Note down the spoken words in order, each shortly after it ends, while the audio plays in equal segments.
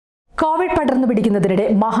Covid പടർന്നു പിടിക്കുന്നതിനിടെ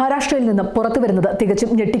മഹാരാഷ്ട്രയിൽ നിന്നും പുറത്തുവരുന്നത് തികച്ചും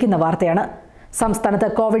ഞെട്ടിക്കുന്ന വാർത്തയാണ്. സംസ്ഥാനത്ത്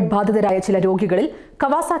കോവിഡ് ബാധിതരായ ചില രോഗികളിൽ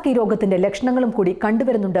കവാസാക്കി രോഗത്തിന്റെ ലക്ഷണങ്ങളും കൂടി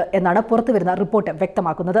കണ്ടുവരുന്നുണ്ട് എന്നാണ് പുറത്തുവരുന്ന റിപ്പോർട്ട്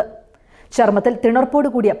വ്യക്തമാക്കുന്നത്. ചർമ്മത്തിൽ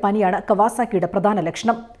തിണർപ്പോടുകൂടിയ പനിയാണ് കവാസാക്കിയുടെ പ്രധാന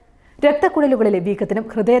ലക്ഷണം. രക്തക്കുഴലുകളിലെ വീക്കത്തിനും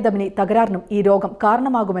ഹൃദയധമനി തകരാറിനും ഈ രോഗം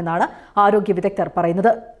കാരണമാകുമെന്നാണ് ആരോഗ്യ വിദഗ്ധർ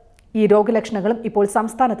പറയുന്നത്. ഈ രോഗലക്ഷണങ്ങളും ഇപ്പോൾ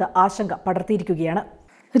സംസ്ഥാനത്ത് ആശങ്ക പടർത്തിയിരിക്കുകയാണ്.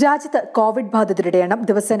 രാജ്യത്ത് കോവിഡ് ബാധിതരുടെ എണ്ണം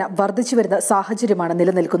ദിവസേന വർദ്ധിച്ചുവരുന്ന സാഹചര്യമാണ്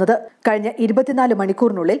നിലനിൽക്കുന്നത്. കഴിഞ്ഞ 24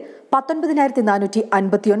 മണിക്കൂറിനുള്ളിൽ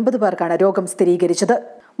 19,459 പേർക്കാണ് രോഗം സ്ഥിരീകരിച്ചത്.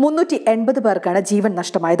 380 പേർക്കാണ് ജീവൻ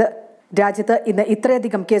നഷ്ടമായത്. രാജ്യത്ത് ഇന്ന്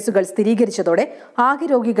ഇത്രയധികം കേസുകൾ സ്ഥിരീകരിച്ചതോടെ ആകെ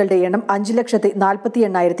രോഗികളുടെ എണ്ണം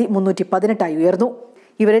 5,48,318 ഉയർന്നു.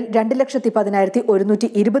 ഇവരിൽ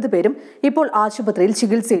 2,10,120 പേരും ഇപ്പോൾ ആശുപത്രിയിൽ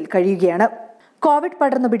ചികിത്സയിൽ കഴിയുകയാണ്. കോവിഡ്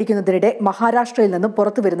പടർന്നു പിടിക്കുന്നതിനിടെ മഹാരാഷ്ട്രയിൽ നിന്നും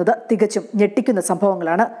പുറത്തുവരുന്നത് തികച്ചും ഞെട്ടിക്കുന്ന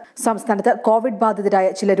സംഭവങ്ങളാണ്. സംസ്ഥാനത്ത് കോവിഡ് ബാധിതരായ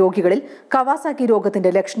ചില രോഗികളിൽ കവാസാക്കി രോഗത്തിന്റെ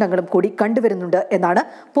ലക്ഷണങ്ങളും കൂടി കണ്ടുവരുന്നുണ്ട് എന്നാണ്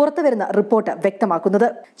പുറത്തുവരുന്ന റിപ്പോർട്ട് വ്യക്തമാക്കുന്നത്.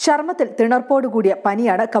 ചർമ്മത്തിൽ തിണർപ്പോടുകൂടിയ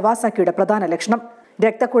പനിയാണ് കവാസാക്കിയുടെ പ്രധാന ലക്ഷണം.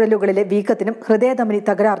 രക്തക്കുഴലുകളിലെ വീക്കത്തിനും ഹൃദയധമനി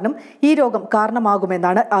തകരാറിനും ഈ രോഗം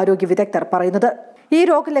കാരണമാകുമെന്നാണ് ആരോഗ്യ വിദഗ്ധർ പറയുന്നത്. ഈ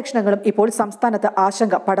രോഗലക്ഷണങ്ങളും ഇപ്പോൾ സംസ്ഥാനത്ത്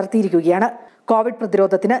ആശങ്ക പടർത്തിയിരിക്കുകയാണ്. കോവിഡ്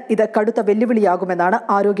പ്രതിരോധത്തിന് ഇത് കടുത്ത വെല്ലുവിളിയാകുമെന്നാണ്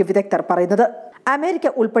ആരോഗ്യ വിദഗ്ധർ പറയുന്നത്. അമേരിക്ക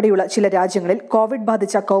ഉൾപ്പെടെയുള്ള ചില രാജ്യങ്ങളിൽ കോവിഡ്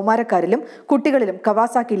ബാധിച്ച കൗമാരക്കാരിലും കുട്ടികളിലും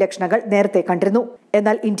കവാസാക്കി ലക്ഷണങ്ങൾ നേരത്തെ കണ്ടിരുന്നു.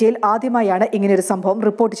 എന്നാൽ ഇന്ത്യയിൽ ആദ്യമായാണ് ഇങ്ങനെയൊരു സംഭവം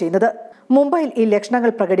റിപ്പോർട്ട് ചെയ്യുന്നത്. മുംബൈയിൽ ഈ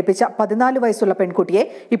ലക്ഷണങ്ങൾ പ്രകടിപ്പിച്ച 14 വയസ്സുള്ള പെൺകുട്ടിയെ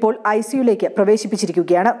ഇപ്പോൾ ICUയിലേക്ക്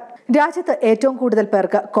പ്രവേശിപ്പിച്ചിരിക്കുകയാണ്. രാജ്യത്ത് ഏറ്റവും കൂടുതൽ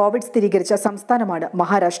പേർക്ക് കോവിഡ് സ്ഥിരീകരിച്ച സംസ്ഥാനമാണ്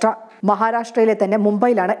മഹാരാഷ്ട്ര. മഹാരാഷ്ട്രയിലെ തന്നെ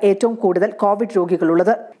മുംബൈയിലാണ് ഏറ്റവും കൂടുതൽ കോവിഡ്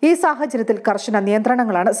രോഗികളുള്ളത്. ഈ സാഹചര്യത്തിൽ കർശന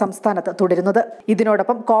നിയന്ത്രണങ്ങളാണ് സംസ്ഥാനത്ത് തുടരുന്നത്.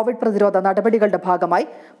 ഇതിനോടൊപ്പം കോവിഡ് പ്രതിരോധ നടപടികളുടെ ഭാഗമായി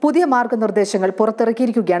പുതിയ മാർഗനിർദ്ദേശങ്ങൾ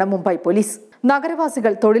പുറത്തിറക്കിയിരിക്കുകയാണ് മുംബൈ പോലീസ്.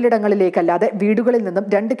 നഗരവാസികൾ തൊഴിലിടങ്ങളിലേക്കല്ലാതെ വീടുകളിൽ നിന്നും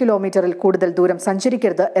 2 കിലോമീറ്ററിൽ കൂടുതൽ ദൂരം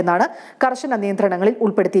സഞ്ചരിക്കരുത് എന്നാണ് കർശന നിയന്ത്രണങ്ങളിൽ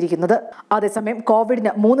ഉൾപ്പെടുത്തിയിരിക്കുന്നത്. അതേസമയം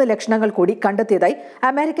കോവിഡിന് 3 ലക്ഷണങ്ങൾ കൂടി കണ്ടെത്തിയതായി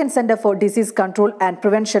American centre for disease control and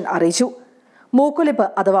prevention അറിയിച്ചു. മൂക്കൊലിപ്പ്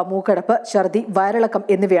അഥവാ മൂക്കടപ്പ്, ഛർദി, വയറിളക്കം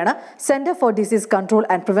എന്നിവയാണ് centre for disease control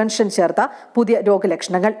and prevention ചേർത്ത പുതിയ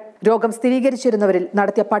രോഗലക്ഷണങ്ങൾ. രോഗം സ്ഥിരീകരിച്ചിരുന്നവരിൽ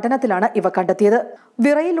നടത്തിയ പഠനത്തിലാണ് ഇവ കണ്ടെത്തിയത്.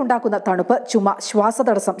 വിറയിലുണ്ടാക്കുന്ന തണുപ്പ്, ചുമ,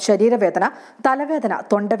 ശ്വാസതടസ്സം, ശരീരവേദന, തലവേദന,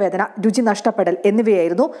 തൊണ്ടവേദന, രുചി നഷ്ടപ്പെടൽ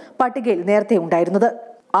എന്നിവയായിരുന്നു പട്ടികയിൽ നേരത്തെ ഉണ്ടായിരുന്നത്.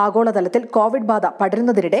 ആഗോളതലത്തിൽ കോവിഡ് ബാധ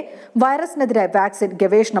പടരുന്നതിനിടെ വൈറസിനെതിരായ വാക്സിൻ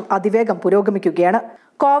ഗവേഷണം അതിവേഗം പുരോഗമിക്കുകയാണ്.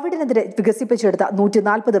 കോവിഡിനെതിരെ വികസിപ്പിച്ചെടുത്ത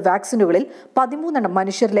 140 വാക്സിനുകളിൽ 13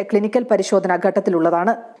 മനുഷ്യരിലെ ക്ലിനിക്കൽ പരിശോധനാ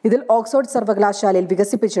ഘട്ടത്തിലുള്ളതാണ്. ഇതിൽ ഓക്സ്ഫോർഡ് സർവകലാശാലയിൽ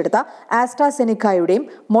വികസിപ്പിച്ചെടുത്ത ആസ്ട്രാസെനിക്കയുടെയും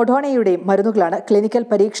മൊഡോണയുടെയും മരുന്നുകളാണ് ക്ലിനിക്കൽ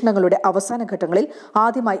പരീക്ഷണങ്ങളുടെ അവസാന ഘട്ടങ്ങളിൽ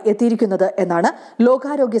ആദ്യമായി എത്തിയിരിക്കുന്നത് എന്നാണ്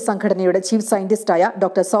ലോകാരോഗ്യ സംഘടനയുടെ ചീഫ് സയന്റിസ്റ്റായ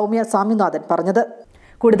ഡോക്ടർ സൗമ്യ സ്വാമിനാഥൻ പറഞ്ഞത്.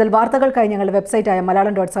 കൂടുതൽ വാർത്തകൾക്കായി ഞങ്ങളുടെ വെബ്സൈറ്റായ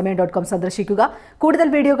malayalam.samayam.com സന്ദർശിക്കുക. കൂടുതൽ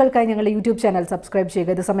വീഡിയോകൾക്കായി ഞങ്ങളുടെ യൂട്യൂബ് ചാനൽ സബ്സ്ക്രൈബ്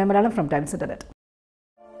ചെയ്യുക. ഇത് സമയം മലയാളം ഫ്രം ടൈംസ് ഇന്റർനെറ്റ്.